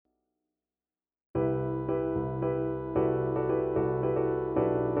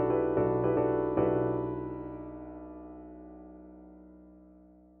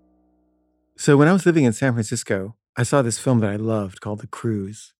So when I was living in San Francisco, I saw this film that I loved called The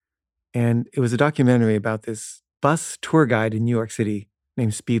Cruise. And it was a documentary about this bus tour guide in New York City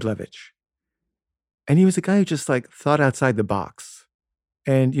named Speed Levitch. And he was a guy who just like thought outside the box.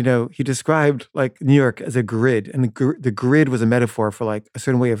 And, he described like New York as a grid. And the grid was a metaphor for like a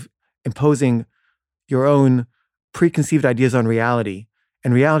certain way of imposing your own preconceived ideas on reality.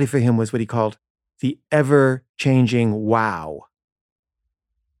 And reality for him was what he called the ever changing wow.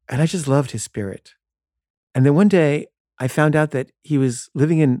 And I just loved his spirit. And then one day I found out that he was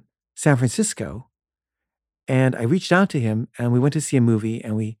living in San Francisco, and I reached out to him and we went to see a movie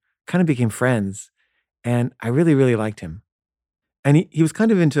and we kind of became friends. And I really, really liked him. And he was kind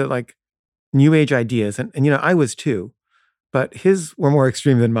of into like new age ideas. And I was too, but his were more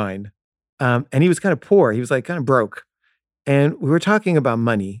extreme than mine. And he was kind of poor. He was like kind of broke. And we were talking about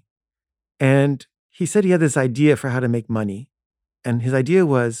money. And he said he had this idea for how to make money. And his idea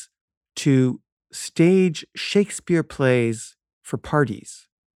was to stage Shakespeare plays for parties.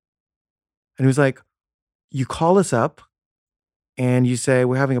 And he was like, you call us up and you say,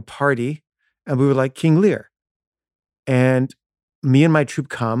 we're having a party. And we were like King Lear. And me and my troupe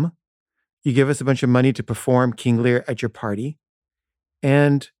come. You give us a bunch of money to perform King Lear at your party.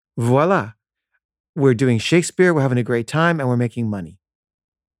 And voila, we're doing Shakespeare. We're having a great time and we're making money.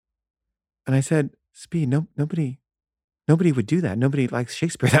 And I said, Speed, nobody would do that. Nobody likes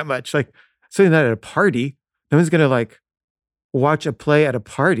Shakespeare that much. Like, certainly not at a party. No one's going to like watch a play at a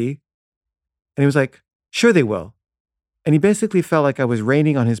party. And he was like, sure they will. And he basically felt like I was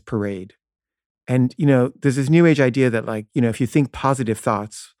raining on his parade. And, there's this new age idea that like, if you think positive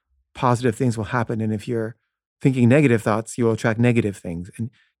thoughts, positive things will happen. And if you're thinking negative thoughts, you will attract negative things.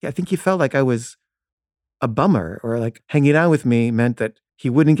 And yeah, I think he felt like I was a bummer, or like hanging out with me meant that he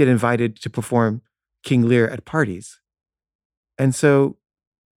wouldn't get invited to perform King Lear at parties. And so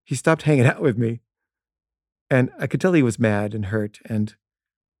he stopped hanging out with me. And I could tell he was mad and hurt. And,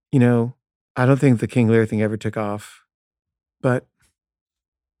 I don't think the King Lear thing ever took off, but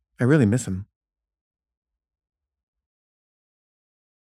I really miss him.